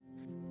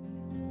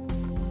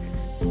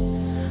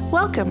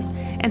Welcome,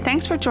 and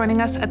thanks for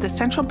joining us at the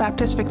Central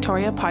Baptist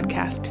Victoria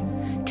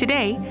podcast.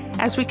 Today,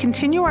 as we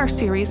continue our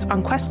series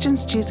on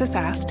questions Jesus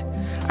asked,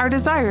 our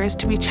desire is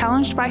to be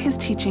challenged by his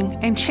teaching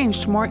and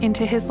changed more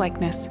into his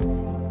likeness.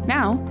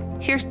 Now,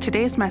 here's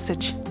today's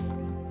message.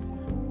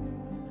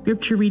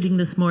 Scripture reading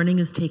this morning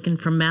is taken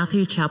from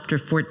Matthew chapter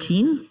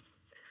 14.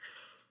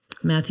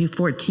 Matthew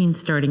 14,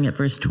 starting at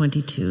verse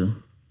 22.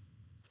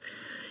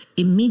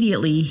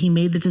 Immediately he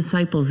made the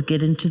disciples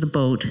get into the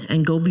boat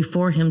and go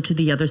before him to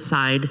the other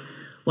side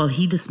while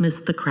he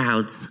dismissed the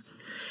crowds.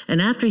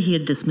 And after he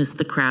had dismissed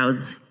the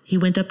crowds, he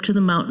went up to the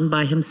mountain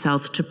by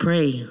himself to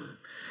pray.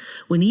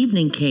 When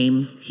evening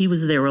came, he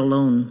was there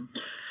alone.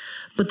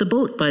 But the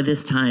boat by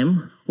this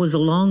time was a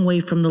long way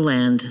from the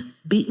land,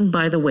 beaten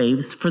by the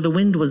waves, for the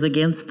wind was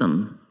against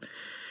them.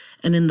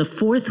 And in the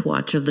fourth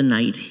watch of the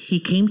night, he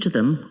came to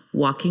them,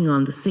 walking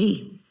on the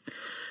sea.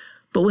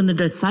 But when the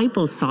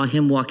disciples saw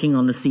him walking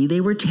on the sea,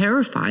 they were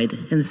terrified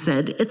and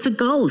said, "It's a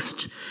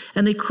ghost."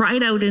 And they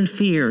cried out in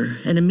fear.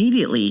 And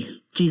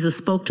immediately Jesus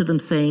spoke to them,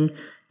 saying,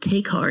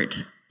 "Take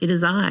heart, it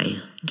is I.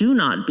 Do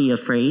not be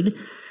afraid."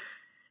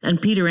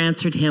 And Peter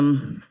answered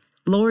him,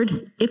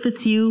 "Lord, if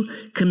it's you,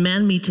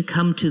 command me to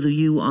come to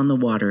you on the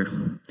water."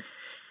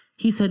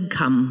 He said,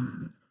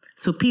 "Come."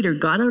 So Peter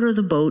got out of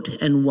the boat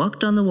and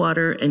walked on the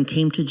water and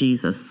came to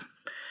Jesus.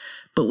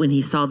 But when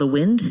he saw the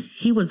wind,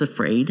 he was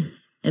afraid,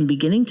 and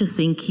beginning to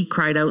sink, he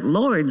cried out,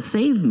 "Lord,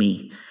 save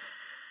me."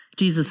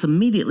 Jesus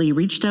immediately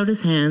reached out his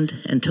hand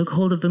and took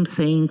hold of him,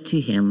 saying to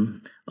him,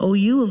 "O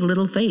you of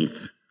little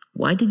faith,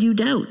 why did you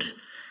doubt?"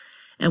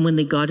 And when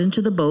they got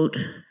into the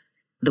boat,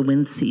 the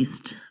wind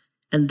ceased,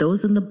 and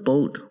those in the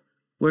boat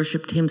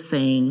worshipped him,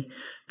 saying,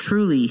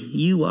 "Truly,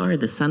 you are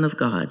the Son of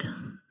God."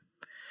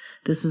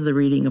 This is the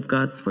reading of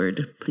God's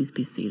word. Please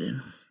be seated.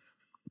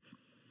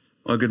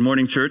 Well, good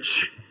morning,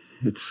 church.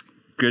 It's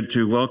good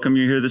to welcome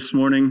you here this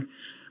morning.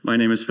 My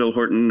name is Phil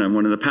Horton. I'm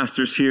one of the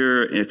pastors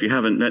here, if you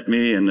haven't met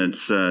me, and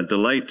it's a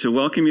delight to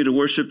welcome you to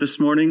worship this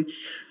morning.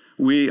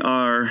 We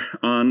are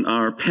on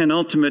our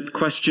penultimate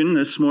question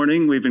this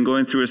morning. We've been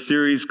going through a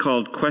series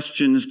called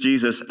Questions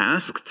Jesus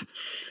Asked,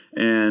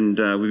 and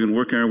we've been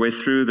working our way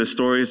through the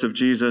stories of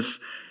Jesus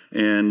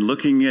and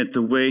looking at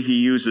the way he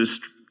uses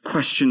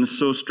questions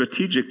so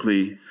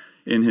strategically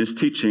in his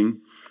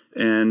teaching.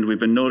 And we've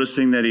been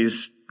noticing that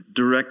he's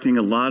directing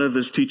a lot of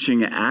this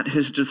teaching at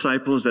his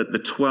disciples, at the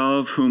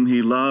 12 whom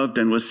he loved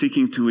and was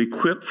seeking to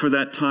equip for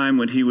that time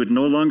when he would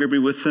no longer be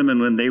with them and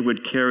when they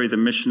would carry the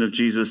mission of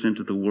Jesus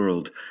into the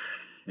world.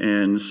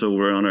 And so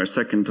we're on our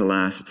second to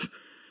last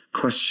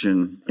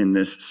question in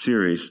this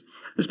series.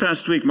 This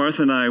past week,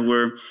 Martha and I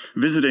were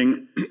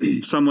visiting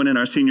someone in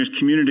our seniors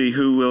community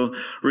who will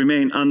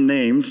remain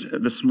unnamed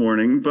this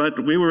morning,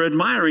 but we were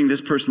admiring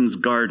this person's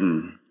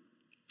garden.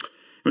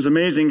 It was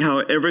amazing how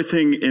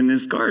everything in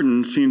this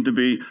garden seemed to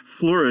be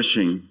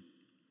flourishing.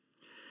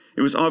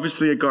 It was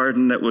obviously a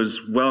garden that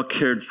was well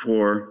cared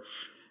for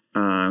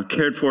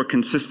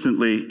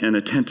consistently and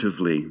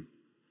attentively.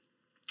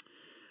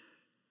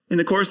 In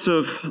the course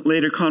of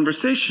later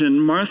conversation,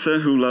 Martha,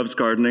 who loves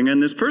gardening,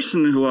 and this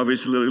person who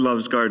obviously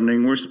loves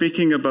gardening, were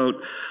speaking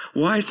about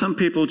why some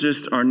people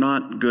just are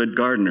not good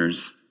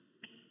gardeners.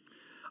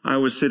 I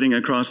was sitting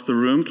across the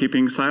room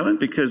keeping silent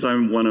because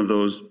I'm one of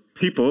those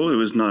people who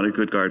is not a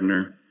good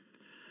gardener.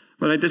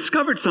 But I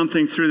discovered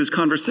something through this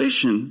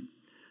conversation,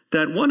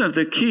 that one of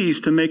the keys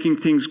to making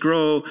things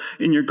grow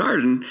in your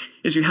garden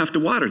is you have to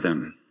water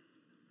them.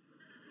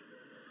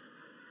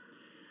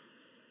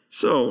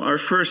 So our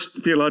first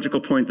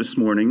theological point this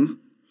morning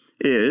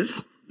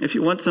is, if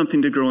you want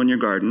something to grow in your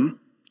garden,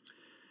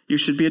 you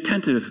should be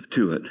attentive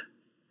to it.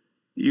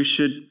 You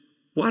should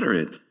water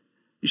it.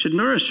 You should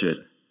nourish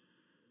it.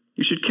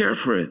 You should care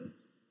for it.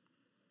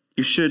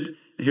 You should,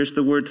 here's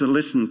the word to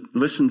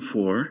listen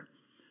for,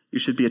 you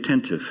should be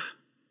attentive.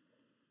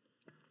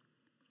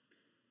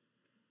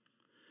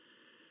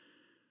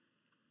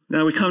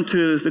 Now we come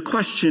to the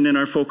question in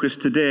our focus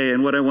today,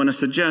 and what I want to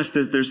suggest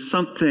is there's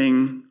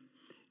something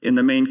in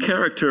the main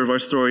character of our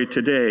story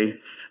today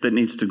that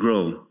needs to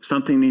grow.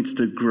 Something needs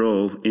to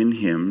grow in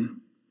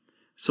him.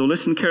 So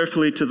listen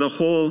carefully to the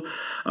whole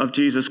of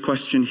Jesus'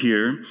 question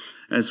here,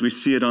 as we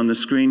see it on the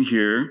screen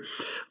here.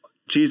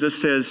 Jesus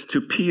says to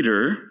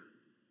Peter,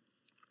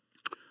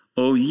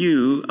 "O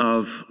you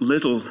of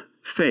little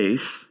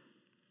faith,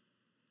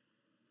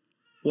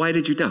 why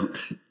did you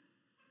doubt?"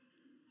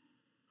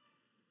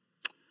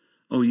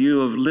 "O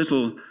you of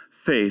little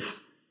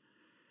faith,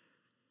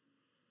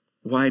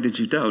 why did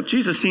you doubt?"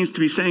 Jesus seems to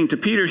be saying to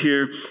Peter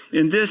here,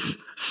 in this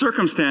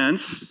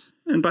circumstance,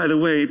 and by the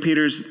way,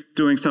 Peter's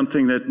doing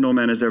something that no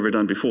man has ever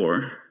done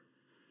before.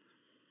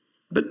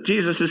 But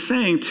Jesus is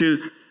saying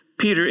to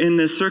Peter, in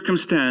this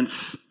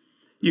circumstance,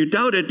 you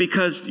doubted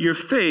because your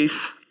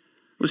faith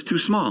was too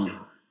small.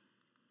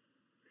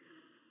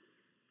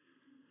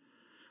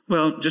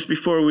 Well, just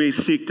before we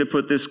seek to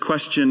put this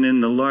question in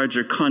the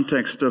larger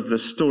context of the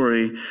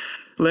story,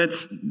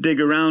 let's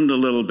dig around a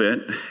little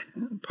bit,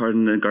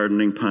 pardon the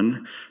gardening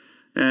pun,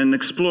 and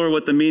explore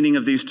what the meaning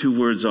of these two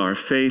words are,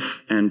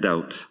 faith and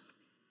doubt.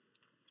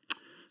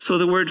 So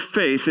the word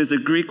faith is a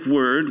Greek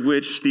word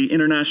which the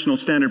International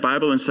Standard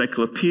Bible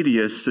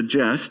Encyclopedia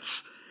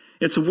suggests.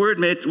 It's a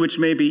word which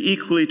may be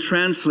equally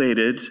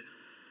translated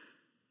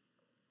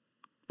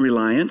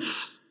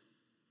reliance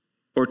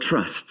or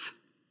trust.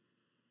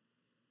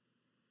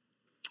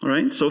 All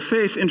right, so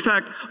faith, in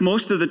fact,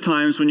 most of the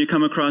times when you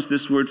come across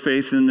this word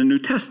faith in the New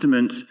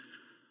Testament,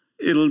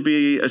 it'll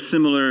be a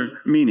similar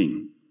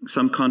meaning.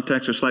 Some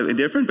contexts are slightly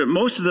different, but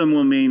most of them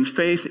will mean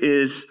faith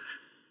is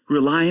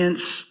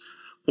reliance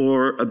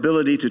or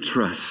ability to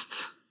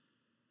trust.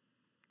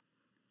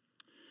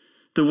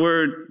 The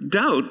word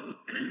doubt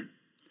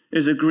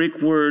is a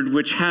Greek word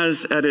which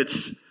has at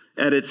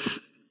its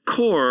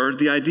core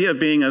the idea of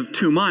being of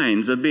two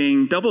minds, of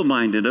being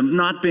double-minded, of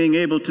not being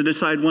able to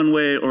decide one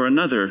way or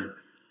another,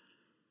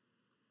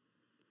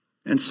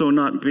 and so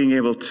not being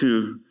able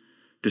to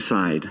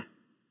decide.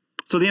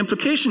 So the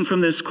implication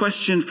from this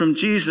question from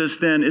Jesus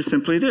then is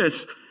simply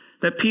this,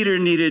 that Peter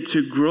needed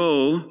to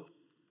grow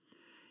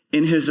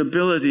in his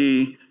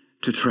ability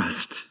to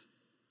trust.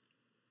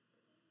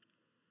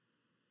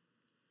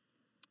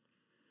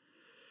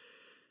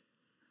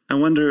 I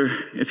wonder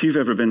if you've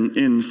ever been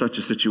in such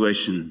a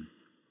situation.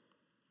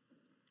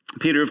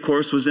 Peter, of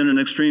course, was in an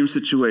extreme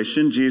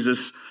situation.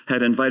 Jesus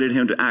had invited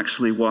him to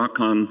actually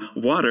walk on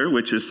water,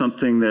 which is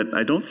something that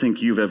I don't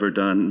think you've ever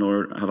done,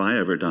 nor have I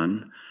ever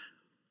done.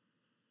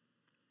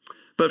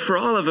 But for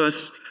all of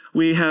us,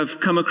 we have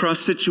come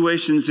across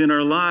situations in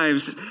our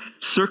lives,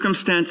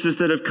 circumstances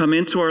that have come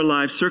into our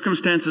lives,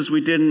 circumstances we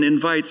didn't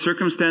invite,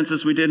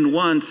 circumstances we didn't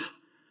want,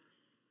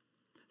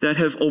 that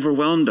have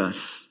overwhelmed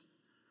us,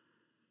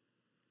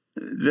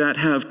 that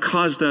have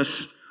caused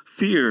us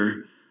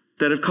fear,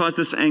 that have caused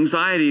us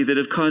anxiety, that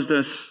have caused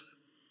us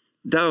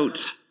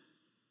doubt.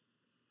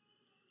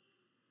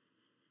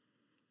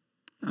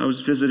 I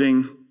was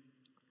visiting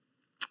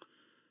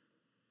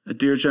a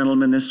dear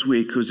gentleman this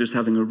week who's just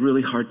having a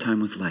really hard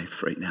time with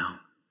life right now.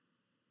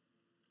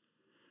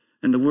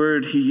 And the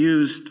word he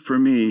used for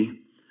me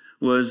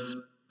was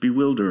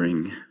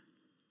bewildering.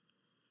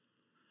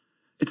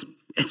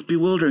 It's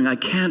bewildering. I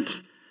can't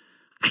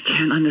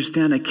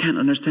understand. I can't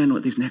understand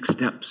what these next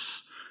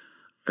steps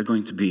are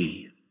going to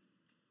be.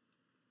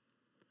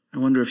 I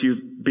wonder if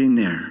you've been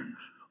there,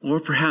 or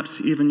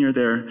perhaps even you're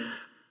there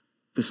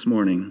this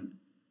morning.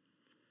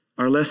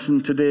 Our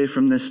lesson today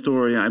from this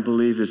story, I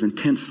believe, is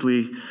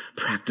intensely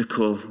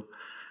practical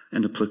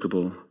and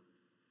applicable.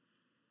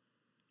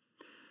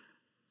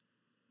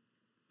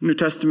 New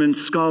Testament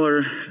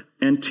scholar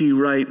N.T.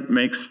 Wright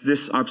makes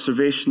this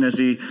observation as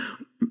he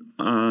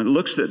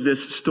looks at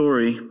this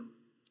story.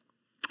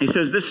 He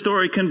says, this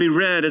story can be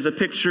read as a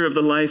picture of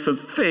the life of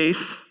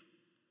faith,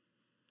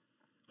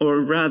 or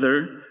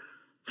rather,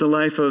 the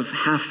life of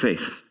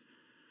half-faith.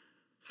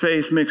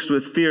 Faith mixed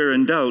with fear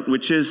and doubt,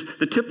 which is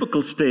the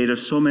typical state of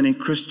so many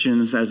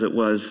Christians as it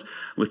was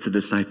with the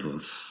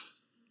disciples.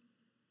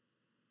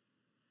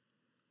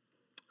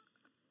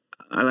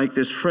 I like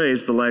this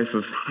phrase, the life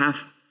of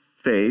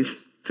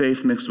half-faith,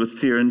 faith mixed with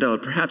fear and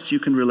doubt. Perhaps you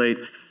can relate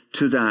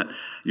to that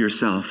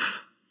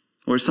yourself.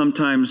 Or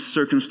sometimes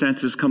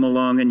circumstances come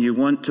along and you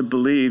want to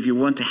believe, you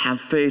want to have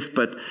faith,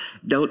 but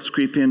doubts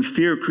creep in,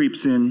 fear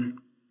creeps in.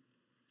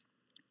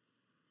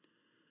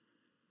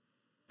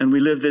 And we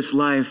live this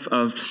life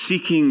of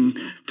seeking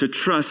to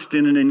trust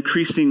in an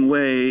increasing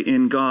way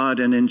in God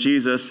and in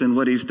Jesus and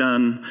what he's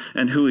done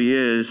and who he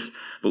is.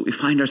 But we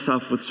find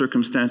ourselves with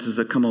circumstances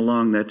that come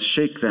along that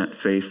shake that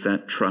faith,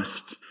 that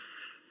trust.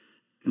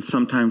 And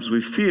sometimes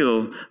we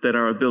feel that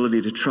our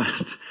ability to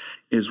trust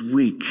is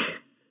weak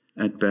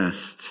at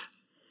best.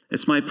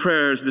 It's my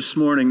prayer this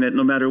morning that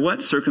no matter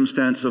what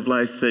circumstance of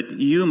life that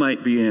you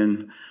might be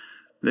in,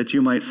 that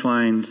you might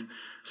find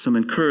some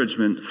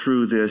encouragement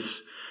through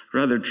this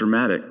rather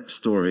dramatic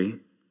story.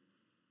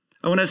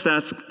 I want us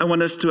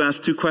to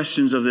ask two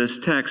questions of this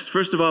text.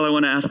 First of all, I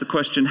want to ask the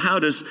question, how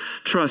does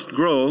trust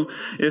grow?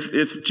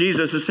 If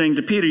Jesus is saying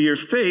to Peter, your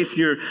faith,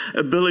 your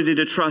ability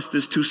to trust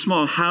is too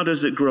small, how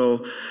does it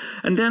grow?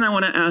 And then I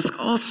want to ask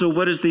also,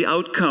 what is the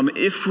outcome?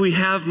 If we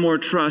have more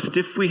trust,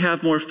 if we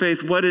have more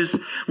faith, what does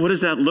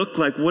that look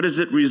like? What does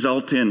it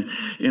result in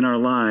our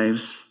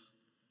lives?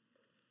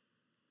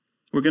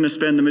 We're going to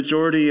spend the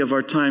majority of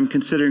our time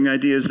considering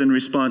ideas in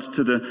response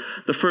to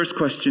the first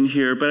question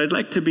here, but I'd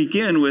like to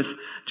begin with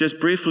just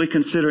briefly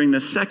considering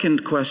the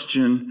second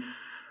question.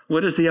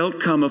 What is the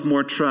outcome of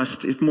more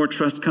trust? If more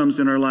trust comes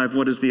in our life,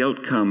 what is the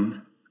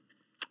outcome?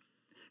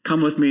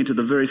 Come with me to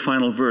the very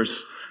final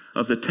verse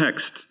of the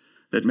text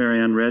that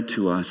Marianne read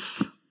to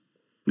us.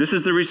 This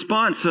is the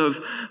response of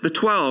the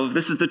 12.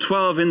 This is the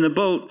 12 in the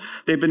boat.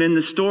 They've been in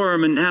the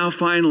storm, and now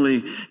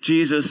finally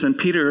Jesus and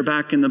Peter are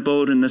back in the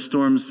boat and the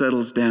storm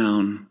settles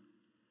down.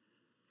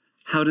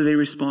 How do they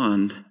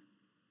respond?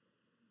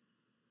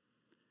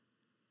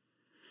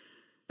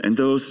 And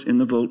those in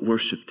the boat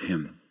worshiped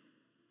him.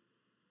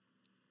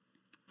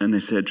 And they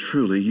said,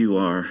 truly, you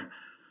are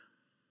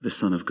the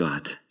Son of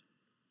God.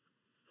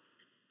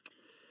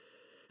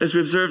 As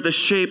we observe the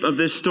shape of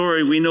this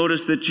story, we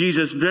notice that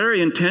Jesus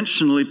very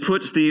intentionally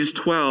puts these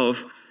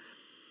 12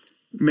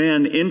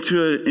 man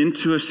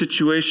into a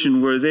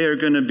situation where they are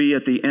going to be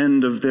at the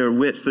end of their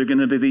wits. They're going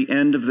to be the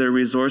end of their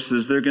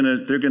resources. They're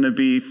going to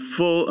be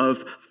full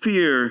of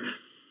fear.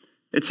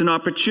 It's an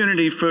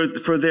opportunity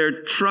for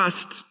their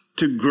trust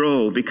to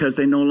grow because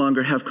they no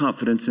longer have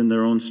confidence in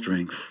their own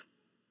strength.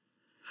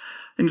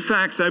 In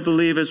fact, I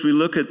believe as we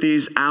look at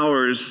these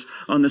hours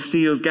on the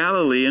Sea of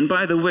Galilee, and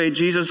by the way,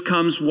 Jesus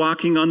comes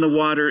walking on the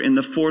water in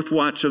the fourth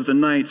watch of the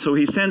night, so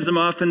he sends them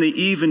off in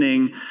the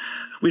evening.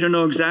 We don't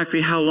know exactly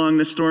how long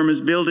the storm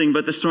is building,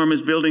 but the storm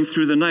is building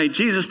through the night.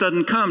 Jesus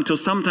doesn't come till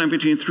sometime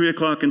between 3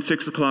 o'clock and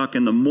 6 o'clock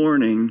in the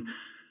morning.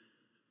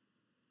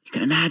 You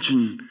can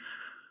imagine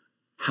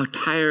how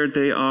tired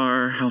they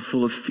are, how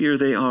full of fear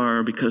they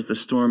are because the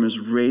storm is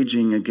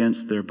raging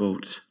against their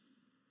boat.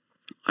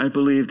 I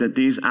believe that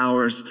these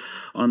hours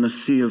on the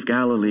Sea of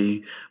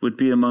Galilee would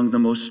be among the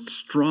most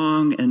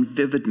strong and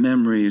vivid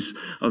memories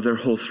of their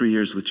whole 3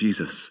 years with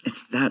Jesus.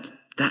 It's that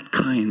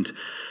kind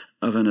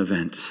of an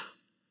event.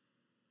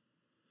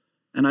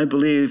 And I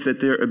believe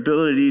that their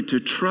ability to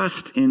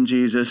trust in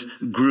Jesus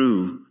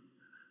grew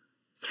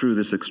through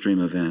this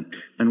extreme event.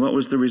 And what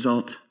was the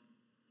result?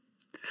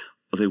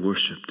 Well, they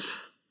worshiped.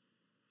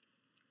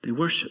 They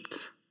worshiped.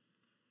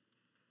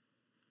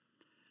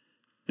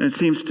 And it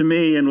seems to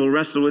me, and we'll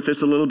wrestle with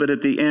this a little bit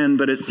at the end,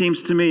 but it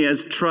seems to me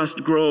as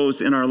trust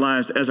grows in our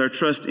lives, as our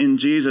trust in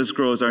Jesus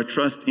grows, our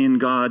trust in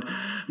God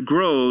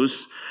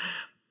grows,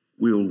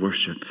 we will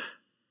worship.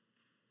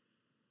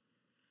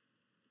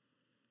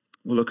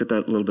 We'll look at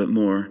that a little bit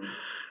more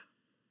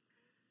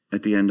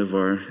at the end of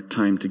our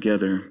time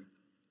together.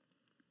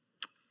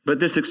 But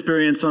this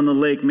experience on the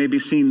lake may be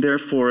seen,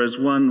 therefore, as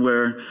one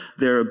where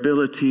their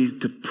ability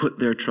to put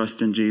their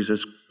trust in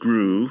Jesus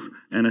grew,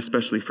 and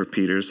especially for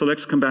Peter. So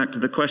let's come back to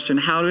the question,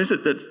 how is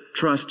it that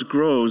trust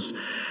grows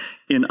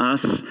in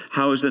us?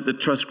 How is it that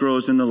trust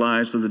grows in the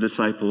lives of the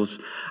disciples?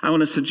 I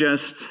want to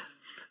suggest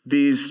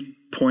these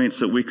points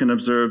that we can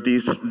observe,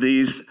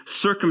 these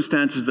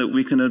circumstances that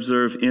we can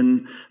observe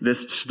in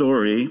this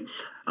story.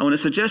 I want to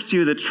suggest to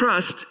you that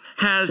trust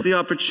has the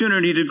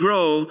opportunity to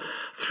grow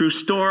through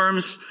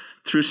storms,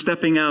 through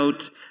stepping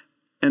out,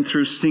 and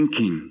through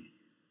sinking.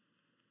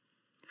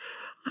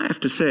 I have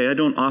to say, I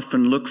don't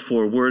often look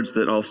for words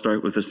that all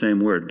start with the same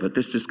word, but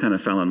this just kind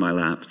of fell on my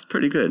lap. It's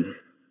pretty good.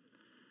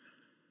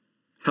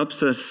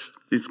 Helps us,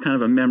 it's kind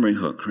of a memory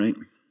hook, right?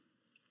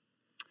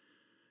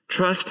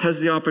 Trust has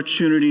the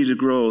opportunity to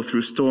grow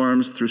through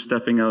storms, through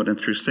stepping out, and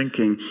through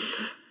sinking.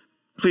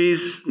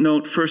 Please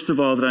note, first of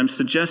all, that I'm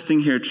suggesting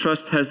here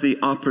trust has the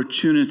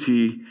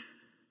opportunity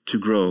to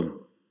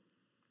grow.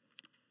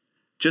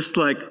 Just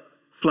like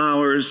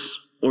flowers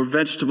or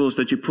vegetables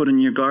that you put in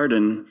your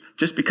garden,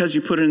 just because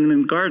you put it in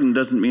the garden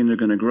doesn't mean they're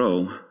going to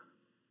grow.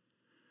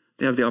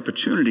 They have the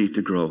opportunity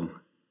to grow.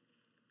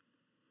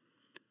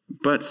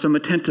 But some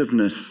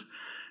attentiveness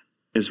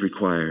is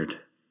required.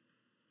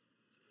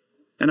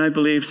 And I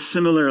believe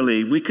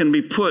similarly,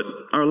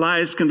 our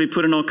lives can be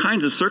put in all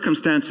kinds of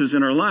circumstances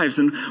in our lives,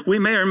 and we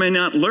may or may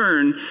not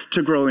learn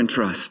to grow in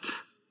trust.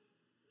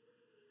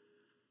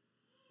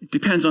 It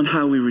depends on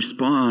how we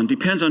respond,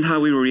 depends on how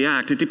we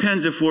react. It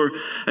depends if we're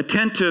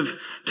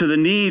attentive to the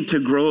need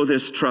to grow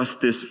this trust,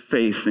 this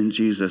faith in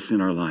Jesus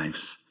in our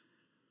lives.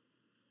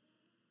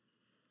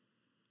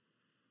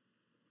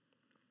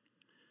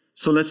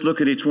 So let's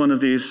look at each one of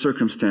these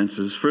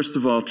circumstances. First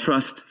of all,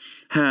 trust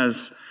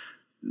has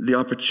the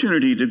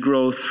opportunity to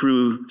grow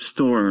through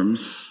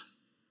storms.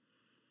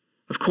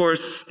 Of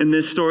course, in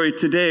this story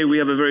today, we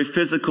have a very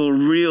physical,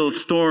 real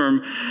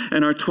storm,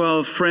 and our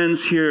 12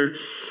 friends here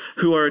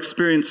who are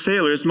experienced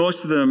sailors,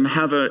 most of them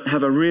have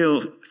a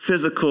real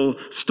physical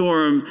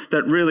storm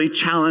that really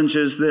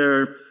challenges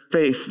their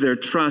faith, their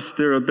trust,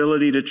 their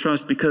ability to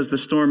trust, because the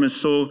storm is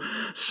so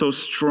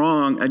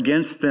strong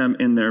against them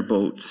in their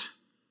boat.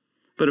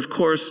 But of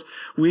course,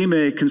 we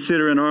may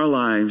consider in our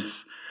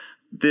lives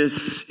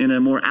this in a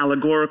more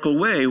allegorical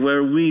way,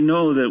 where we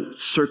know that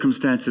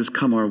circumstances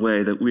come our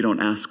way that we don't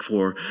ask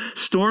for.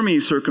 Stormy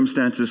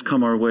circumstances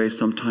come our way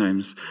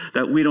sometimes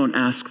that we don't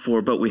ask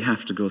for, but we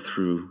have to go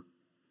through.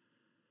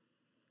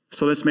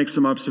 So let's make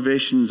some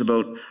observations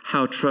about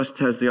how trust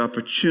has the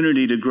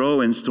opportunity to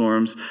grow in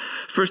storms.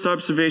 First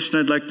observation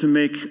I'd like to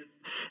make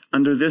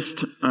under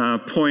this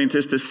point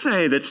is to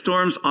say that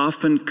storms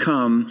often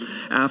come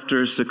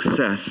after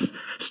success.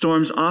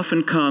 Storms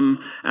often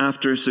come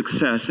after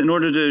success. In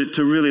order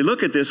to really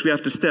look at this, we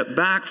have to step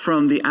back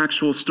from the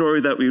actual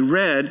story that we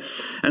read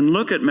and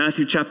look at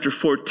Matthew chapter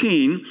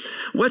 14.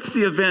 What's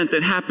the event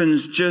that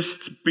happens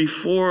just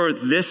before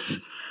this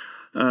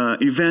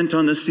event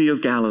on the Sea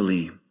of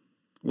Galilee?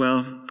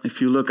 Well,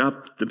 if you look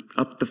up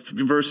the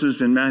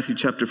verses in Matthew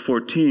chapter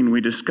 14,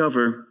 we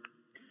discover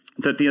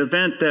that the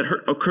event that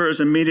occurs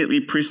immediately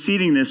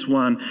preceding this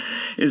one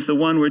is the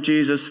one where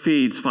Jesus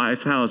feeds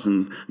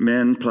 5,000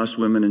 men plus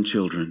women and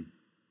children.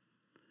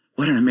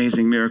 What an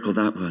amazing miracle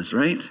that was,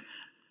 right?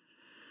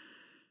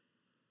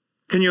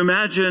 Can you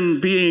imagine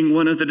being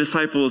one of the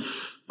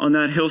disciples on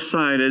that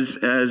hillside as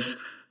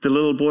the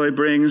little boy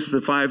brings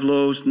the 5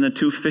 loaves and the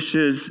 2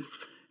 fishes,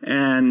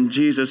 and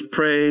Jesus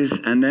prays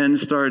and then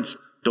starts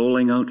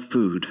doling out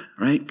food,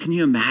 right? Can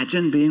you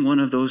imagine being one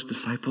of those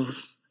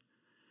disciples?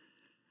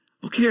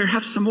 Okay, here,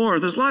 have some more.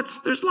 There's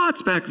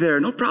lots back there.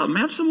 No problem.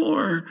 Have some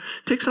more.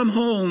 Take some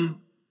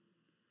home.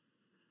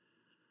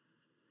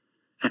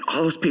 And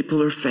all those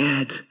people are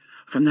fed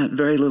from that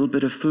very little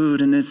bit of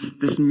food. And it's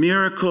this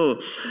miracle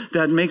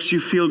that makes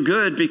you feel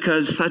good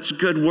because such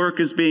good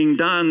work is being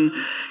done.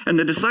 And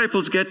the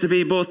disciples get to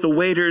be both the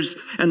waiters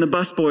and the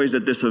busboys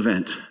at this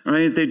event,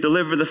 right? They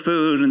deliver the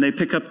food and they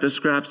pick up the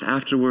scraps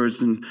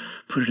afterwards and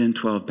put it in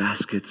 12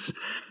 baskets.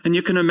 And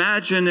you can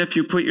imagine, if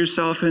you put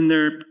yourself in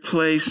their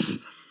place,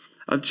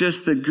 of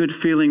just the good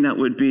feeling that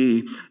would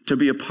be to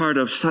be a part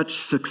of such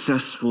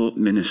successful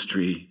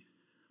ministry.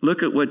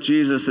 Look at what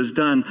Jesus has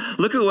done.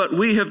 Look at what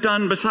we have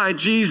done beside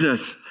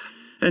Jesus.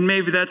 And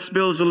maybe that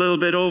spills a little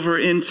bit over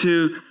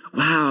into,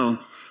 wow,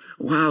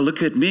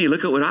 look at me.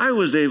 Look at what I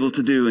was able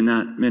to do in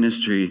that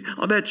ministry.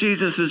 I'll bet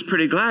Jesus is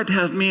pretty glad to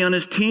have me on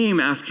his team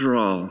after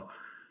all.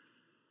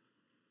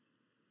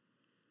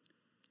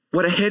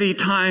 What a heady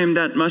time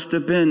that must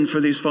have been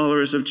for these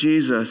followers of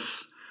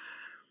Jesus.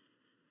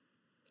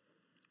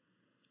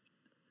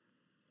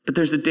 But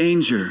there's a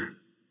danger.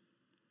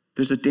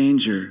 There's a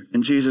danger,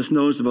 and Jesus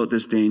knows about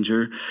this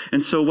danger.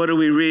 And so what do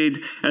we read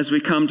as we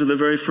come to the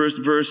very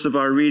first verse of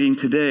our reading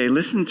today?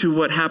 Listen to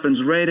what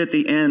happens right at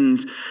the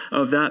end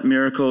of that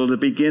miracle, the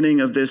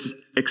beginning of this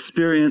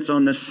experience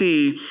on the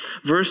sea.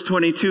 Verse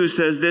 22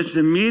 says this: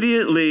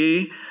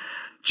 immediately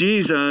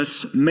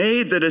Jesus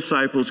made the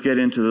disciples get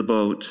into the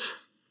boat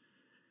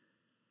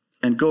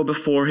and go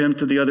before him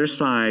to the other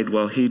side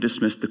while he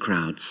dismissed the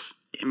crowds.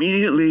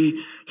 Immediately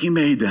he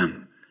made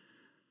them.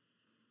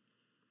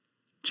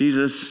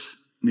 Jesus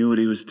knew what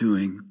he was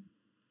doing.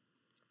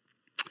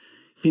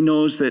 He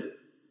knows that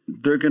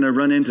they're going to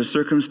run into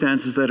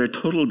circumstances that are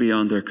totally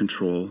beyond their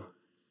control.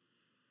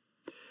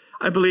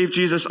 I believe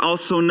Jesus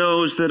also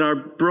knows that our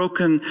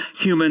broken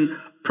human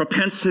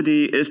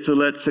propensity is to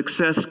let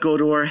success go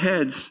to our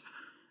heads.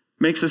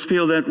 Makes us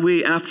feel that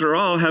we, after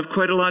all, have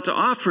quite a lot to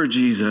offer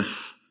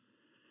Jesus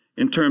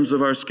in terms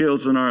of our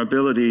skills and our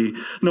ability.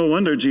 No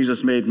wonder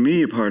Jesus made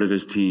me a part of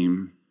his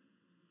team.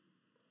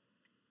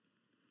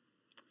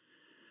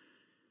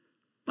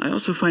 I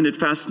also find it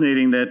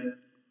fascinating that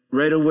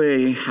right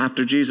away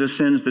after Jesus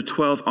sends the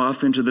 12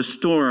 off into the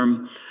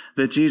storm,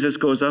 that Jesus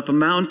goes up a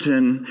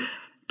mountain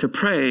to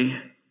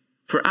pray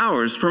for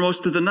hours, for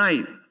most of the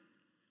night.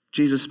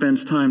 Jesus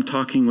spends time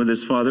talking with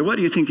his Father. What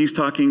do you think he's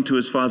talking to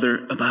his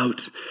Father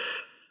about?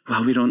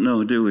 Well, we don't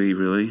know, do we,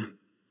 really?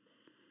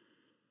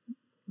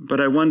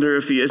 But I wonder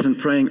if he isn't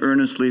praying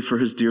earnestly for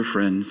his dear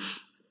friends,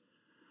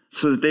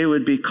 so that they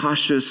would be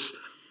cautious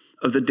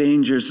of the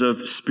dangers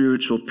of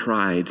spiritual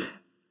pride,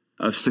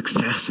 of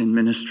success in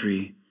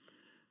ministry,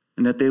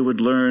 and that they would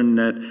learn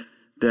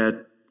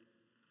that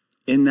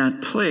in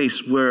that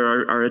place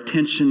where our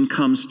attention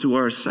comes to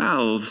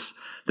ourselves,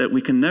 that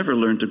we can never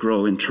learn to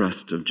grow in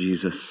trust of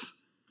Jesus.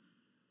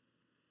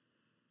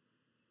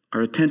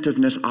 Our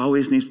attentiveness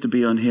always needs to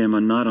be on him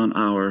and not on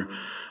our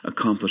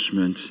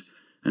accomplishment.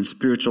 And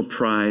spiritual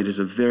pride is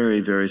a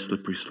very, very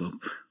slippery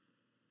slope.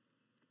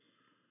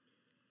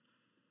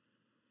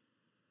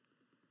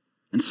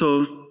 And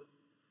so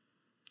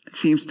it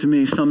seems to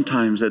me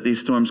sometimes that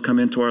these storms come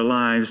into our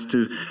lives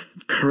to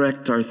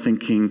correct our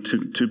thinking,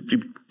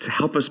 to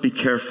help us be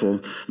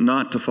careful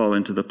not to fall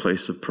into the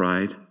place of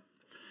pride.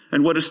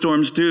 And what do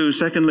storms do?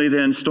 Secondly,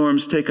 then,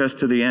 storms take us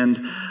to the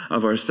end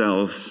of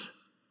ourselves.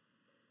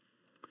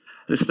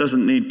 This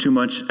doesn't need too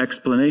much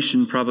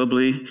explanation,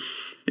 probably.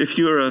 If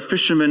you're a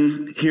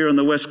fisherman here on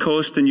the West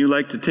Coast and you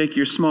like to take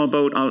your small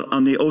boat out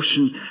on the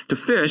ocean to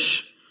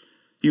fish,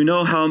 you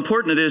know how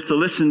important it is to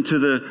listen to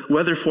the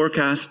weather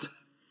forecast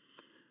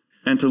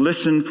and to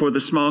listen for the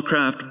small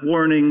craft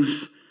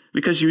warnings,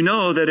 because you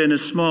know that in a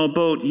small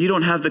boat, you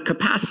don't have the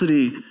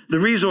capacity, the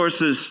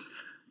resources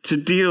to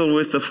deal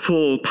with the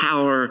full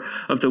power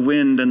of the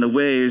wind and the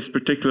waves,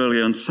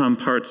 particularly on some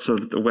parts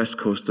of the west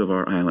coast of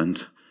our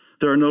island.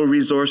 There are no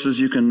resources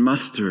you can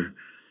muster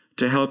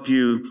to help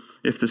you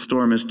if the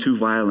storm is too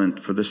violent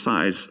for the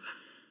size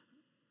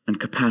and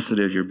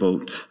capacity of your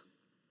boat.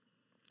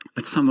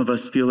 But some of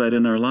us feel that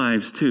in our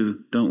lives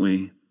too, don't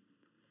we?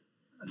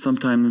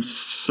 Sometimes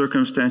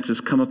circumstances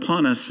come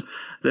upon us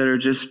that are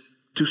just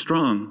too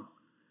strong.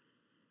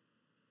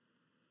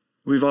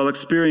 We've all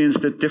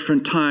experienced at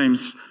different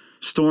times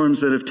storms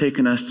that have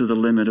taken us to the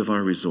limit of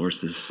our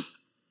resources.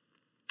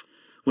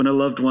 When a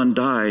loved one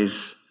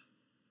dies,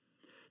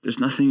 there's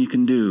nothing you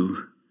can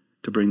do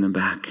to bring them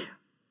back.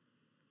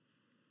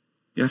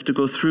 You have to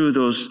go through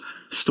those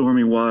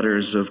stormy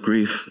waters of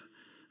grief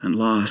and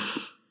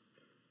loss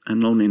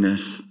and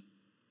loneliness.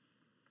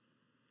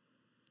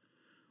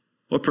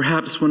 Or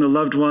perhaps when a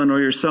loved one or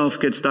yourself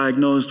gets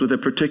diagnosed with a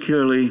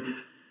particularly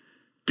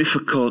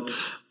difficult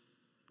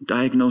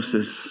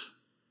diagnosis,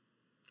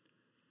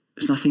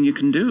 there's nothing you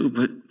can do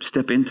but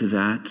step into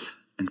that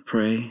and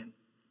pray.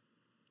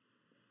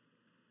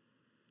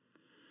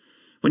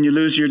 When you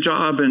lose your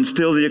job and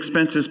still the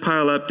expenses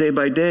pile up day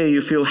by day, you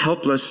feel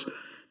helpless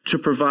to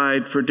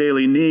provide for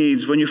daily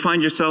needs, when you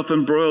find yourself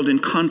embroiled in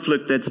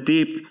conflict that's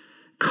deep,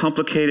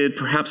 complicated,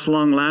 perhaps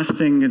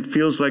long-lasting, it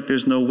feels like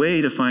there's no way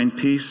to find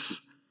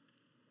peace.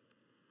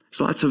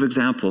 There's lots of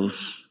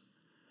examples.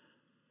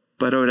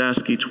 But I would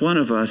ask each one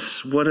of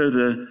us, what are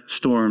the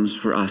storms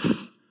for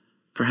us?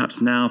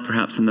 Perhaps now,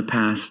 perhaps in the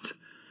past.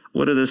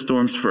 What are the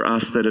storms for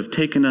us that have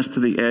taken us to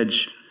the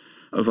edge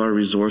of our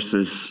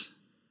resources,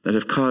 that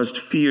have caused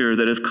fear,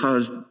 that have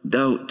caused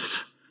doubt,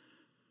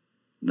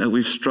 that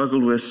we've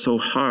struggled with so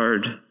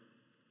hard?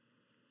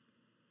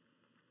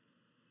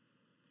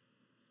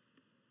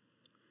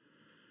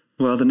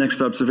 Well, the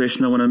next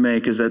observation I want to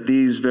make is that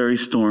these very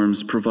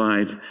storms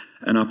provide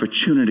an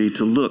opportunity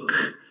to look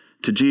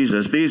to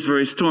Jesus. These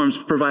very storms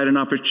provide an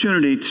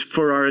opportunity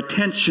for our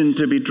attention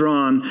to be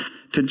drawn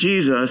to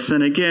Jesus.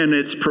 And again,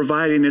 it's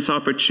providing this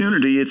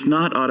opportunity. It's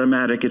not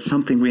automatic. It's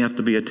something we have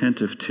to be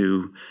attentive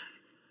to.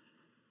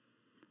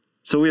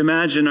 So we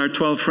imagine our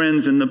 12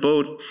 friends in the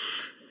boat,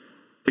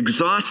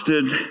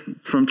 exhausted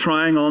from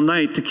trying all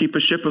night to keep a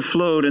ship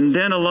afloat. And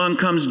then along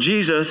comes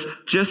Jesus,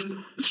 just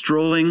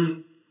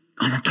strolling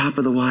on the top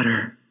of the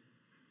water.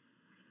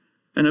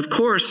 And of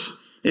course,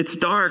 it's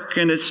dark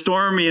and it's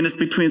stormy and it's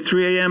between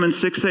 3 a.m. and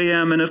 6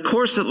 a.m. And of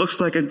course, it looks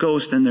like a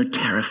ghost and they're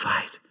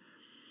terrified.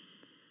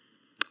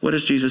 What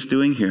is Jesus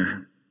doing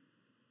here?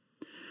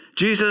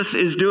 Jesus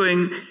is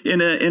doing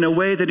in a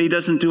way that he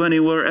doesn't do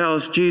anywhere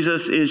else.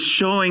 Jesus is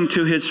showing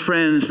to his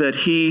friends that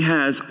he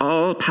has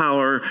all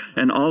power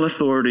and all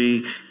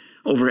authority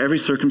over every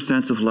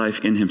circumstance of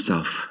life in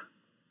himself.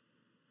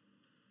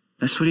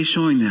 That's what he's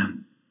showing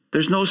them.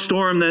 There's no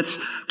storm that's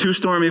too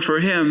stormy for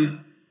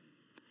him.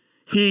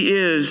 He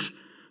is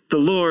the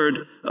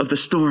Lord of the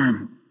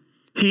storm.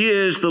 He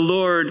is the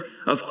Lord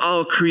of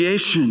all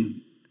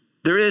creation.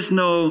 There is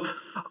no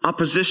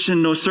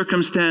opposition, no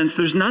circumstance.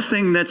 There's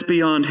nothing that's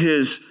beyond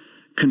his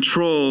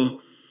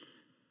control.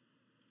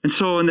 And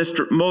so in this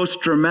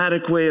most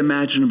dramatic way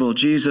imaginable,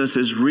 Jesus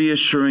is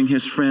reassuring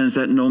his friends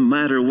that no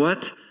matter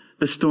what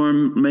the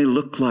storm may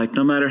look like,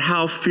 no matter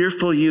how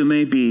fearful you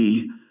may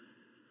be,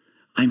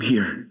 I'm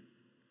here.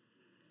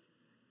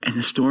 And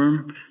the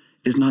storm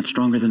is not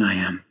stronger than I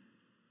am.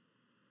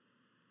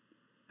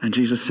 And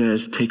Jesus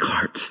says, take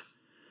heart.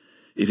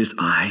 It is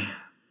I.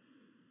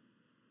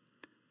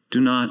 Do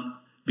not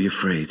be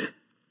afraid.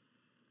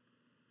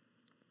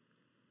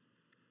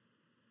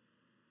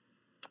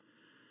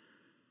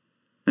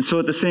 And so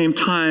at the same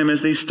time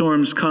as these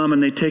storms come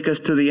and they take us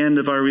to the end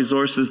of our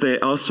resources, they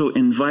also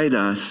invite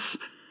us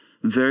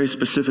very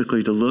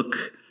specifically to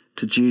look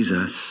to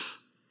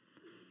Jesus,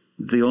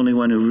 the only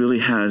one who really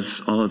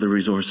has all of the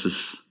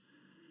resources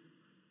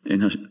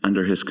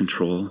under his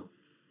control.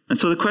 And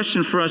so the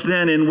question for us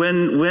then, and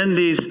when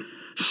these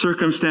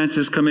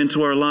circumstances come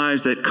into our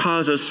lives that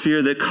cause us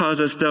fear, that cause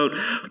us doubt,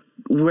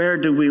 where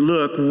do we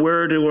look?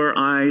 Where do our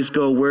eyes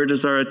go? Where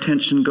does our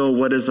attention go?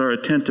 What is our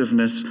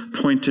attentiveness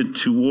pointed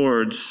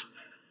towards?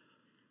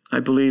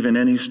 I believe in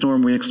any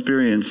storm we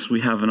experience,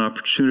 we have an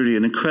opportunity,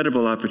 an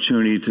incredible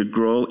opportunity to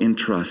grow in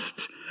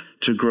trust,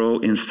 to grow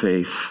in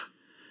faith.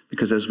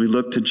 Because as we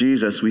look to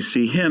Jesus, we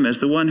see him as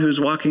the one who's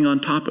walking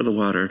on top of the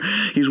water.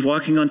 He's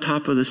walking on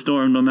top of the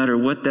storm, no matter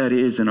what that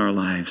is in our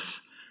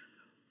lives.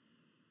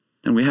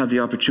 And we have the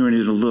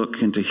opportunity to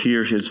look and to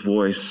hear his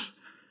voice.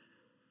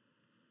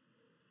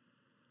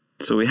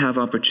 So we have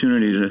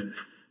opportunity to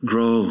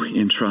grow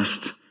in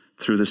trust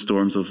through the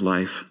storms of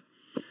life.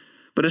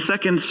 But a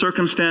second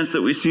circumstance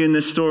that we see in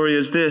this story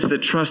is this,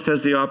 that trust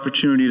has the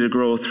opportunity to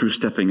grow through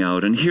stepping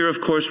out. And here, of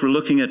course, we're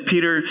looking at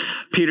Peter.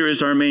 Peter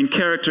is our main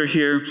character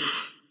here.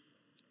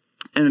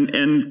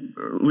 And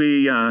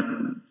we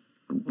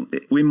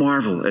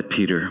marvel at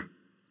Peter.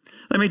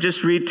 Let me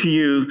just read to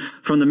you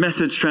from the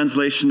Message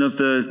translation of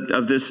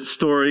this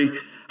story,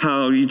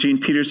 how Eugene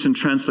Peterson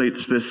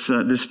translates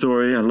this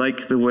story. I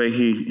like the way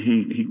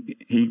he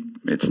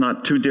it's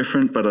not too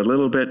different, but a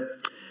little bit.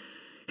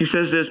 He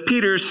says this,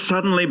 Peter,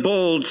 suddenly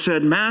bold,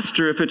 said,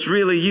 Master, if it's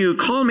really you,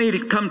 call me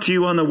to come to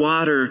you on the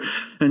water.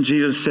 And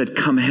Jesus said,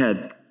 come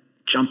ahead.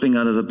 Jumping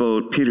out of the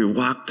boat, Peter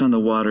walked on the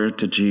water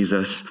to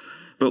Jesus.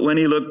 But when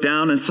he looked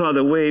down and saw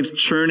the waves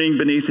churning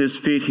beneath his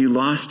feet, he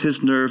lost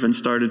his nerve and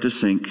started to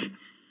sink.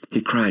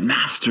 He cried,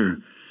 Master,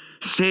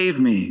 save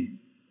me.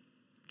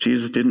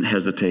 Jesus didn't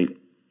hesitate.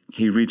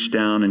 He reached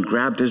down and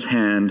grabbed his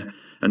hand,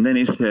 and then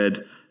he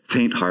said,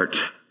 faint heart,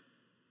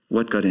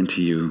 what got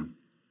into you?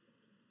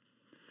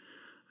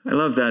 I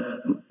love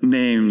that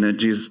name that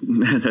Jesus,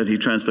 that he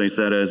translates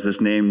that as this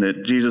name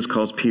that Jesus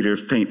calls Peter,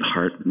 faint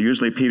heart.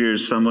 Usually Peter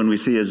is someone we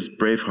see as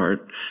brave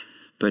heart,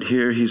 but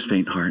here he's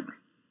faint heart.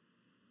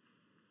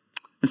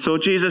 And so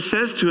Jesus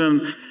says to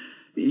him,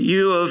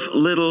 you of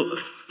little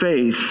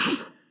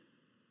faith.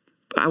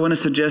 I want to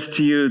suggest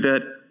to you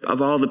that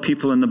of all the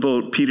people in the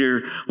boat,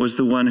 Peter was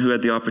the one who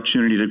had the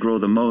opportunity to grow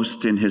the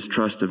most in his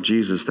trust of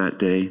Jesus that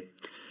day.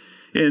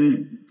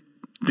 In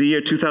the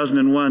year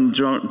 2001,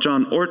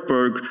 John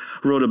Ortberg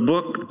wrote a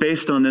book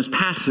based on this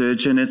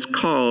passage, and it's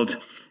called,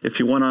 If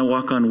You Want to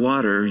Walk on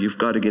Water, You've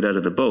Got to Get Out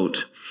of the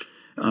Boat.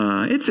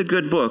 It's a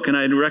good book, and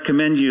I'd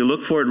recommend you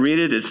look for it, read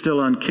it. It's still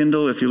on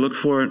Kindle if you look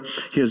for it.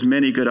 He has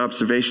many good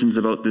observations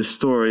about this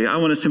story. I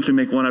want to simply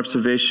make one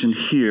observation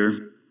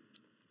here,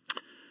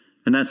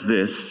 and that's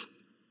this.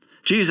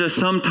 Jesus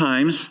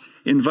sometimes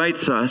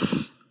invites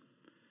us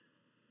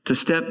to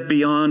step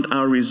beyond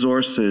our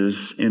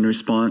resources in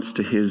response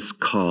to his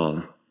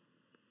call.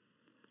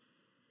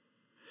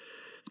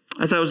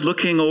 As I was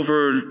looking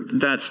over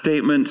that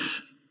statement,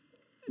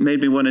 it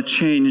made me want to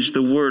change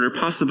the word, or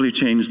possibly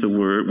change the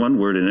word, one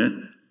word in it.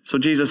 So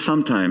Jesus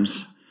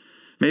sometimes,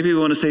 maybe we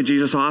want to say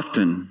Jesus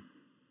often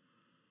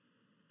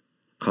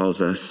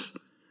calls us,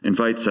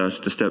 invites us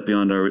to step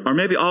beyond our, or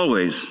maybe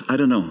always, I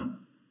don't know.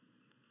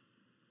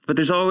 But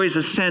there's always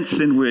a sense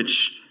in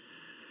which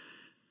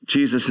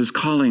Jesus is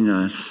calling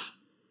us,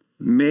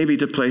 maybe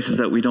to places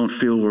that we don't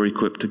feel we're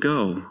equipped to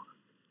go.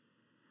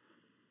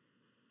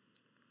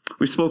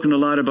 We've spoken a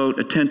lot about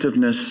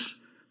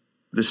attentiveness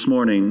this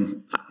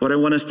morning. What I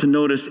want us to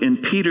notice in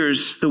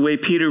the way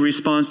Peter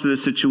responds to the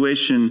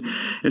situation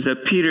is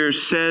that Peter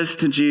says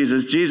to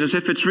Jesus, Jesus,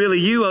 if it's really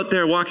you out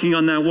there walking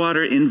on that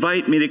water,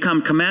 invite me to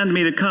come, command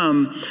me to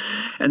come.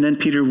 And then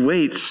Peter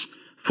waits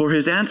for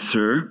his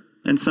answer.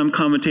 And some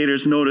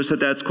commentators notice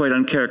that that's quite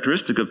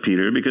uncharacteristic of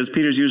Peter, because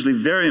Peter's usually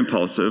very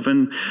impulsive,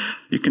 and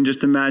you can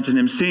just imagine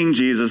him seeing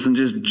Jesus and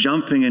just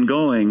jumping and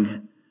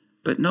going.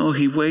 But no,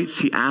 he waits,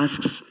 he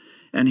asks,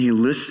 and he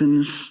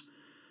listens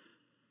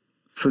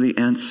for the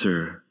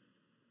answer.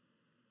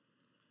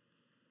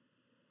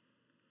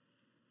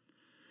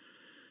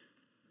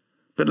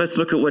 But let's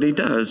look at what he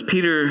does.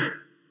 Peter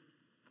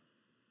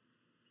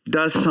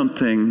does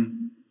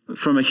something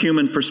from a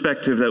human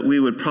perspective that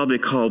we would probably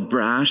call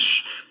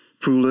brash,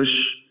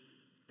 foolish,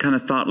 kind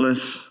of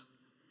thoughtless.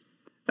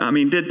 I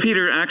mean, did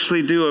Peter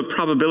actually do a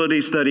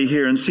probability study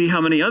here and see how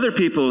many other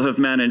people have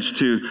managed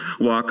to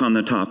walk on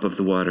the top of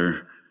the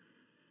water?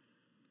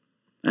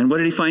 And what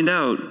did he find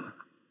out?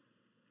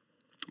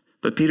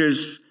 But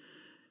Peter's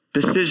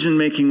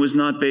decision-making was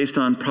not based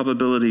on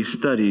probability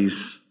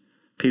studies.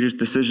 Peter's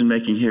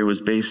decision-making here was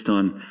based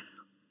on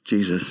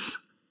Jesus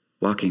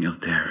walking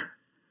out there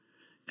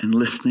and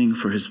listening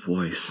for his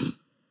voice.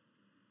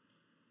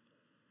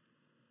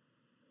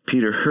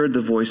 Peter heard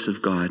the voice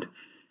of God,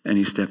 and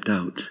he stepped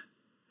out.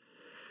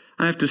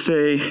 I have to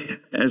say,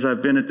 as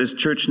I've been at this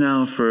church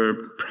now for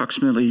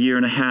approximately a year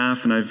and a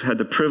half, and I've had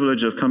the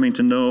privilege of coming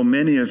to know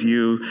many of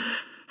you,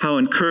 how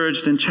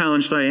encouraged and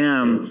challenged I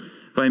am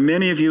by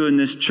many of you in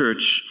this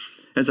church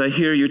as I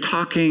hear you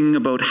talking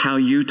about how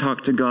you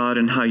talk to God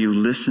and how you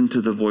listen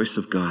to the voice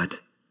of God.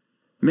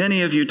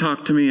 Many of you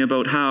talk to me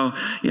about how,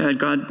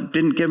 God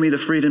didn't give me the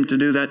freedom to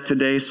do that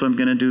today, so I'm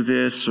going to do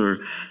this,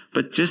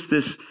 but just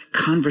this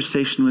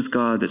conversation with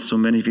God that so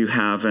many of you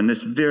have, and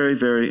it's very,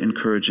 very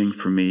encouraging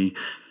for me,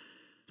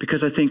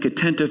 because I think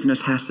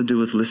attentiveness has to do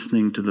with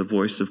listening to the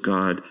voice of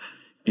God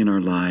in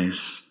our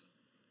lives.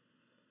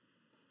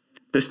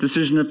 This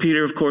decision of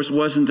Peter, of course,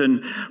 wasn't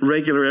a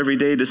regular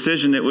everyday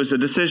decision. It was a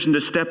decision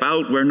to step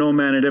out where no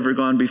man had ever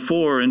gone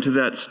before, into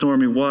that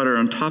stormy water,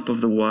 on top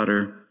of the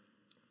water.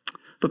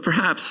 But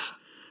perhaps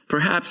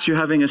you're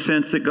having a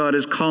sense that God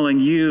is calling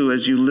you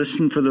as you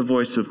listen for the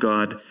voice of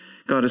God.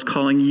 God is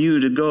calling you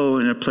to go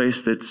in a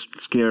place that's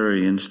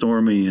scary and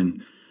stormy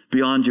and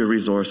beyond your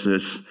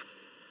resources.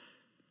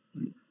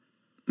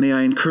 May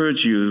I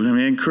encourage you,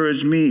 may I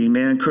encourage me,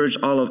 may I encourage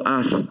all of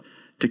us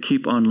to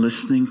keep on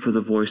listening for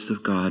the voice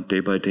of God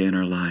day by day in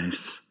our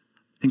lives.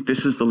 I think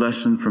this is the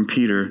lesson from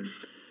Peter.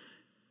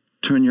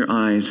 Turn your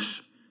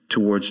eyes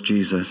towards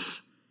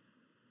Jesus.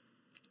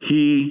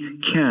 He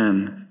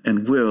can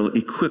and will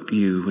equip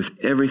you with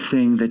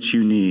everything that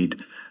you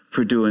need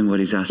for doing what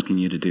he's asking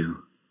you to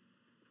do.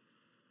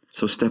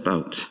 So step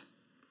out.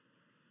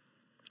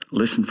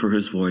 Listen for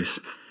his voice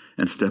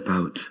and step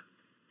out.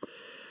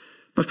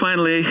 But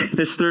finally,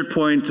 this third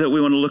point that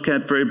we want to look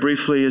at very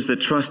briefly is that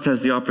trust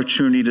has the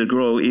opportunity to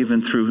grow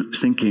even through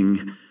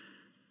sinking.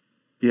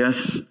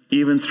 Yes,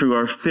 even through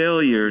our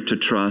failure to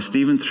trust,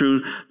 even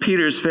through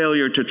Peter's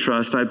failure to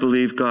trust, I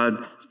believe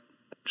God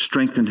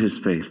strengthened his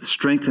faith,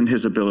 strengthened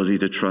his ability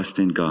to trust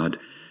in God.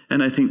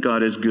 And I think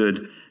God is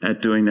good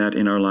at doing that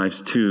in our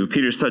lives too.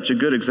 Peter's such a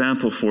good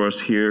example for us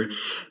here.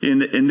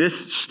 In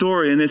this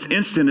story, in this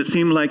instant, it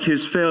seemed like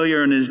his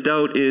failure and his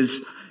doubt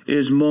is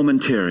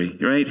momentary,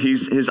 right?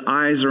 His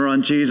eyes are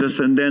on Jesus,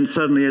 and then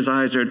suddenly his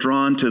eyes are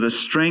drawn to the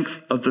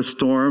strength of the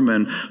storm,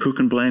 and who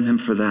can blame him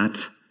for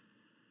that?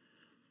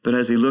 But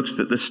as he looks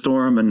at the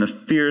storm and the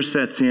fear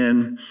sets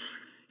in,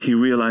 he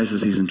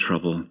realizes he's in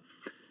trouble.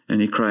 And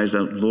he cries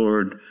out,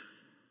 Lord,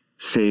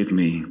 save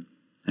me.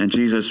 And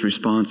Jesus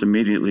responds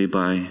immediately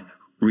by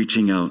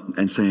reaching out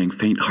and saying,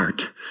 faint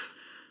heart,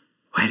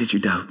 why did you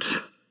doubt?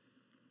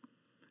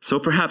 So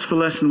perhaps the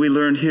lesson we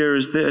learned here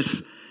is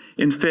this: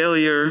 in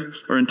failure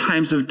or in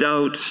times of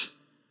doubt,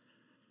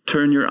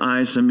 turn your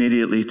eyes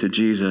immediately to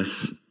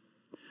Jesus.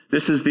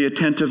 This is the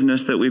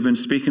attentiveness that we've been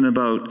speaking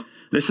about.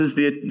 This is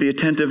the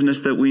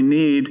attentiveness that we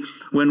need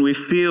when we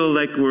feel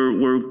like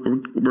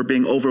we're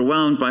being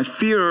overwhelmed by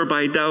fear or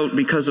by doubt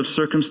because of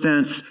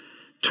circumstance.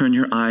 Turn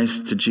your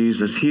eyes to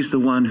Jesus. He's the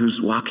one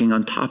who's walking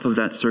on top of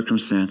that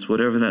circumstance,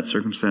 whatever that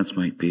circumstance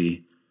might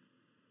be.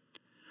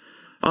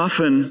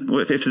 Often,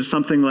 if it's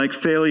something like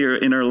failure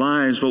in our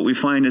lives, what we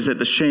find is that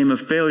the shame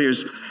of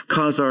failures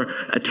cause our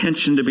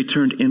attention to be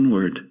turned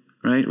inward,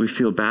 right? We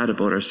feel bad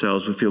about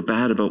ourselves. We feel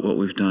bad about what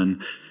we've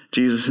done.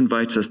 Jesus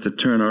invites us to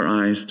turn our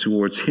eyes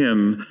towards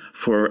him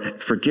for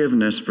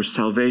forgiveness, for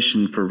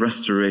salvation, for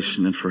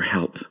restoration, and for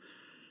help.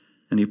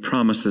 And he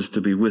promises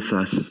to be with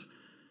us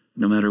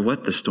no matter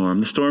what the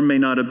storm. The storm may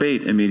not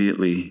abate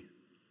immediately,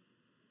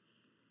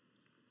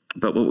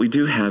 but what we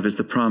do have is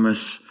the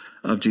promise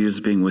of Jesus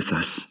being with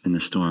us in the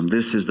storm.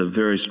 This is the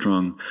very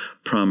strong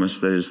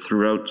promise that is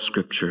throughout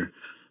Scripture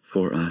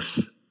for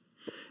us.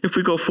 If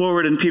we go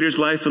forward in Peter's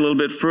life a little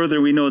bit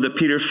further, we know that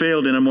Peter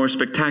failed in a more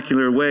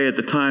spectacular way at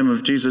the time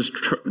of Jesus'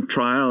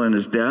 trial and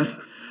his death.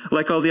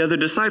 Like all the other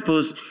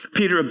disciples,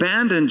 Peter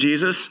abandoned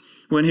Jesus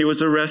when he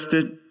was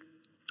arrested.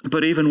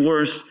 But even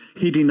worse,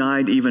 he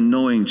denied even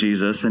knowing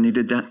Jesus, and he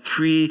did that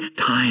 3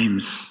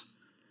 times.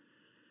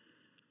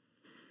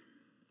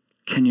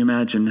 Can you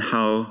imagine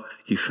how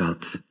he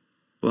felt?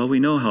 Well,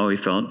 we know how he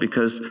felt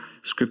because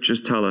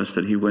scriptures tell us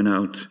that he went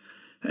out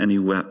and he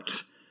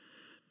wept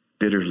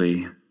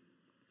bitterly.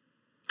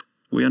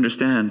 We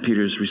understand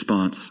Peter's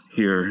response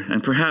here,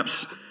 and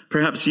perhaps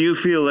you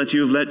feel that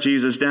you've let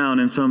Jesus down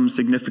in some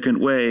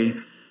significant way.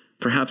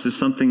 Perhaps it's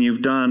something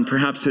you've done.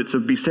 Perhaps it's a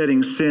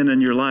besetting sin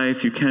in your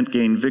life you can't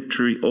gain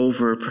victory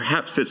over.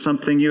 Perhaps it's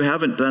something you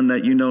haven't done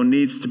that you know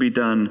needs to be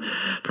done.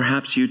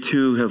 Perhaps you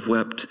too have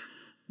wept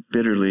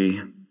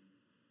bitterly.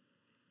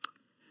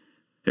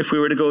 If we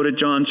were to go to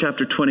John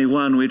chapter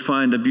 21, we'd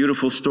find a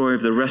beautiful story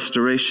of the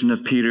restoration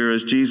of Peter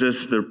as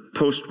Jesus, the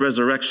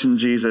post-resurrection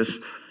Jesus,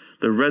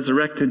 the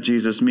resurrected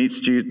Jesus meets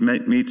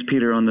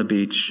Peter on the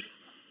beach.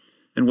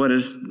 And what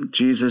does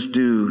Jesus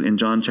do in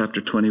John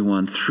chapter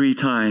 21? 3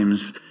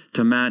 times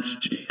to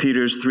match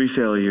Peter's 3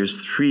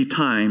 failures. 3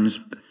 times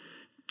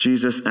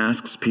Jesus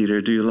asks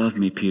Peter, "Do you love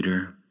me,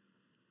 Peter?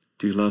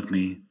 Do you love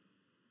me?"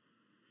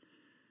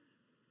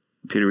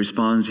 Peter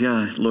responds,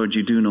 "Yeah, Lord,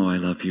 you do know I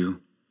love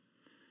you."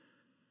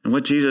 And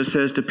what Jesus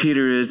says to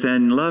Peter is,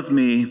 then love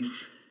me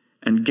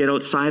and get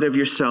outside of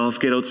yourself,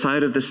 get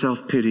outside of the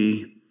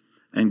self-pity,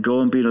 and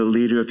go and be the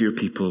leader of your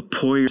people.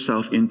 Pour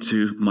yourself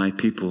into my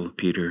people,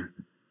 Peter.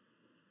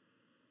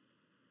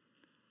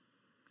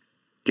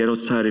 Get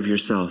outside of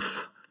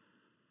yourself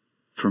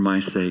for my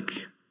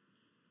sake.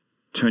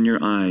 Turn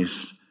your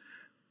eyes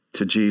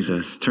to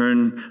Jesus.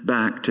 Turn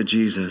back to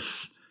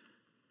Jesus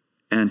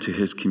and to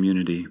his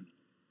community.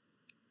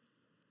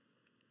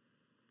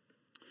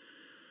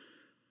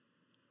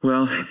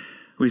 Well,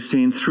 we've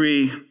seen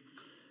 3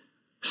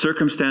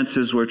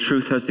 circumstances where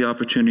truth has the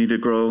opportunity to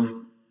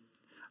grow.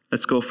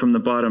 Let's go from the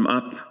bottom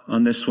up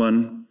on this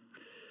one.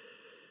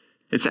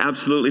 It's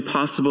absolutely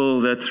possible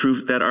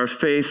that our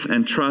faith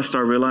and trust,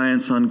 our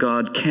reliance on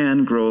God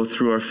can grow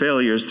through our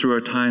failures, through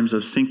our times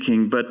of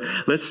sinking. But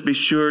let's be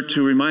sure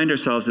to remind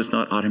ourselves it's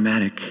not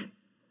automatic.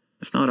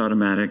 It's not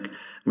automatic.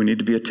 We need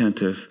to be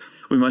attentive.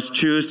 We must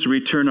choose to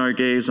return our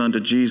gaze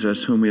onto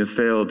Jesus, whom we have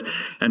failed,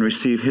 and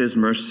receive his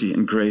mercy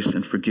and grace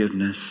and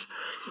forgiveness.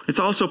 It's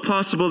also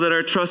possible that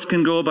our trust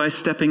can go by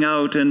stepping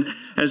out, and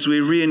as we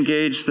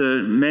re-engage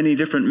the many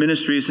different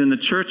ministries in the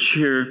church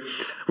here,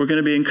 we're going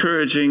to be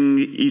encouraging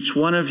each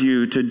one of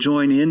you to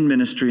join in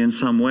ministry in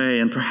some way,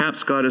 and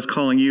perhaps God is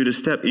calling you to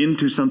step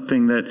into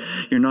something that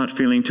you're not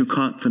feeling too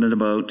confident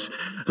about.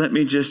 Let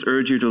me just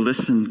urge you to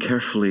listen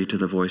carefully to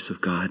the voice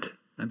of God.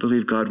 I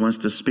believe God wants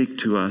to speak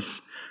to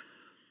us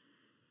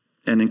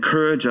and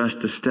encourage us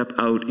to step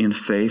out in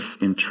faith,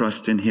 in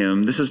trust in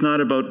him. This is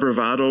not about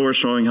bravado or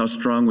showing how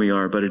strong we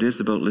are, but it is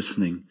about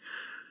listening.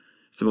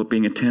 It's about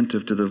being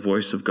attentive to the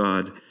voice of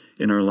God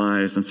in our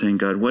lives and saying,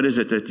 God, what is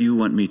it that you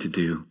want me to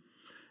do?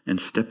 And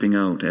stepping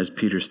out as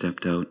Peter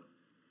stepped out.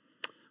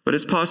 But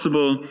it's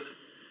possible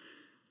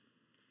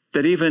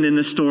that even in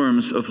the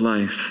storms of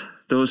life,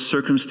 those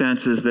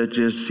circumstances that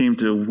just seem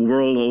to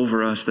whirl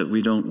over us that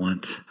we don't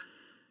want,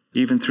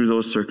 even through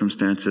those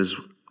circumstances,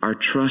 our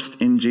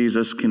trust in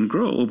Jesus can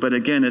grow, but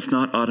again, it's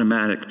not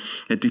automatic.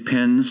 It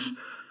depends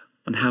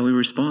on how we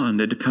respond.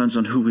 It depends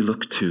on who we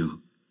look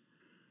to.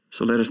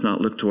 So let us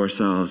not look to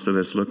ourselves, so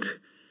let's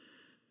look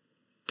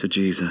to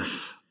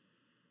Jesus.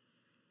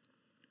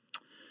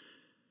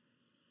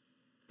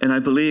 And I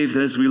believe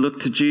that as we look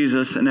to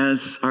Jesus and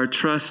as our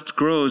trust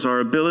grows, our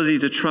ability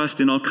to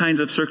trust in all kinds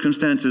of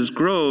circumstances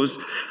grows,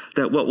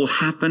 that what will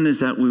happen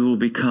is that we will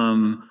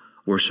become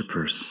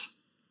worshipers.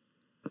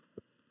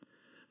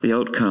 The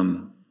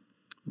outcome,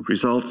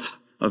 result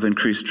of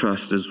increased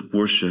trust is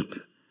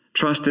worship.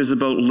 Trust is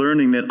about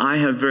learning that I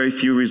have very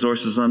few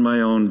resources on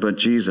my own, but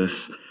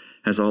Jesus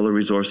has all the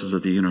resources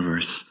of the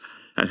universe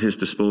at his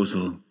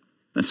disposal.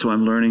 And so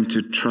I'm learning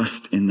to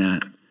trust in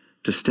that,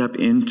 to step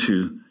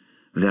into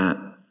that.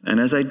 And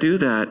as I do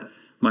that,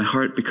 my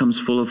heart becomes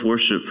full of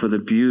worship for the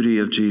beauty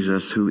of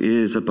Jesus, who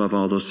is above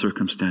all those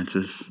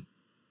circumstances.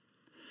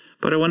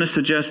 But I want to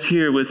suggest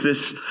here with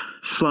this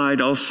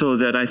slide also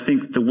that I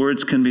think the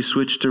words can be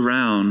switched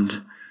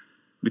around.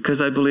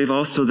 because I believe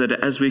also that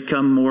as we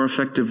become more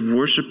effective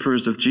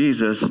worshipers of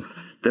Jesus,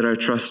 that our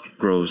trust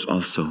grows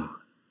also.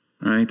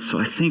 All right, so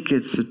I think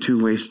it's a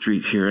two-way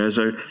street here.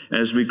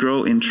 As we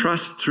grow in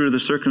trust through the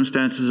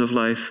circumstances of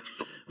life,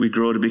 we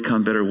grow to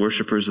become better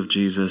worshipers of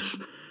Jesus.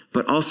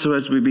 But also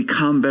as we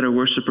become better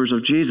worshipers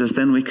of Jesus,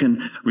 then we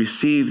can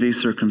receive these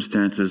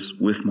circumstances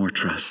with more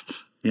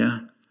trust. Yeah?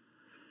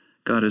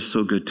 God is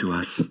so good to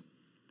us.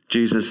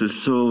 Jesus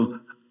is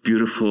so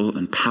beautiful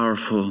and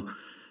powerful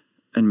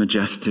and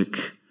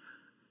majestic.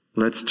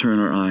 Let's turn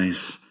our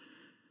eyes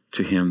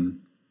to him.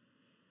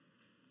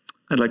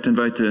 I'd like to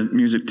invite the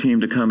music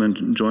team to come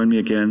and join me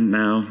again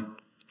now.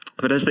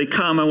 But as they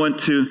come, I want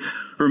to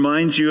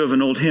remind you of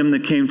an old hymn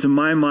that came to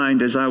my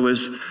mind as I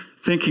was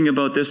thinking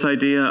about this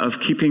idea of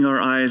keeping our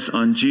eyes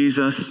on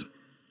Jesus.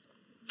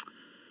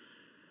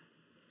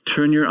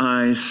 Turn your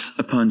eyes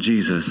upon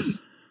Jesus.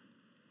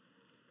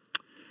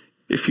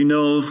 If you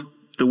know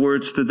the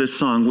words to this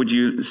song, would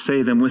you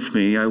say them with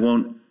me? I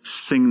won't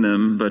sing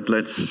them, but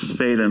let's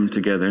say them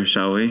together,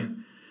 shall we?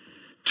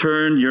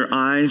 Turn your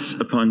eyes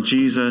upon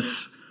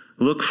Jesus.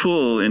 Look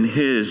full in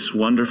his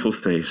wonderful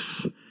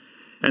face,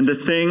 and the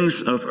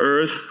things of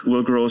earth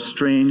will grow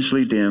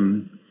strangely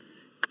dim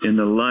in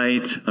the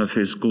light of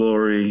his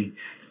glory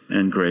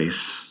and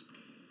grace.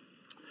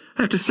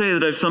 I have to say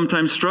that I've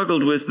sometimes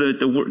struggled with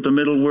the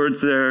middle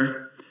words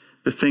there.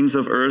 The things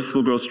of earth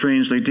will grow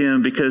strangely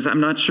dim, because I'm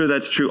not sure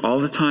that's true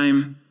all the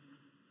time.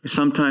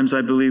 Sometimes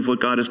I believe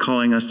what God is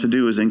calling us to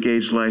do is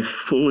engage life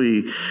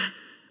fully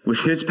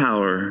with his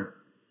power.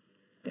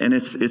 And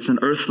it's an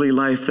earthly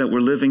life that we're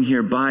living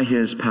here by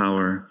his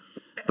power.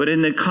 But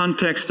in the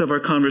context of our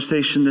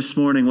conversation this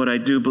morning, what I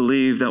do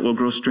believe that will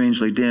grow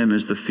strangely dim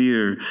is the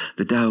fear,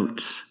 the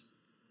doubt,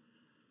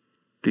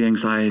 the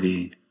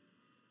anxiety.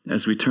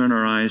 As we turn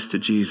our eyes to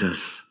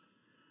Jesus,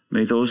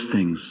 may those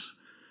things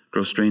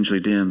grow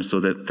strangely dim so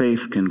that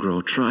faith can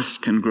grow,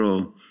 trust can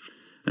grow,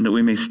 and that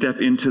we may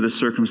step into the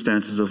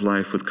circumstances of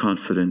life with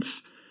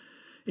confidence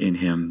in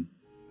him.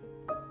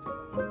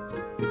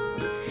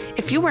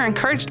 If you were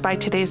encouraged by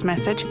today's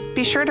message,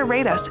 be sure to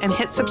rate us and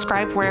hit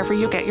subscribe wherever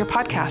you get your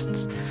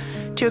podcasts.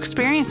 To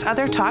experience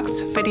other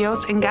talks,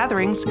 videos, and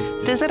gatherings,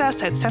 visit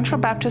us at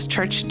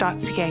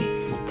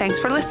centralbaptistchurch.ca. Thanks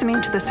for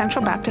listening to the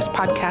Central Baptist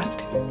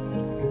Podcast.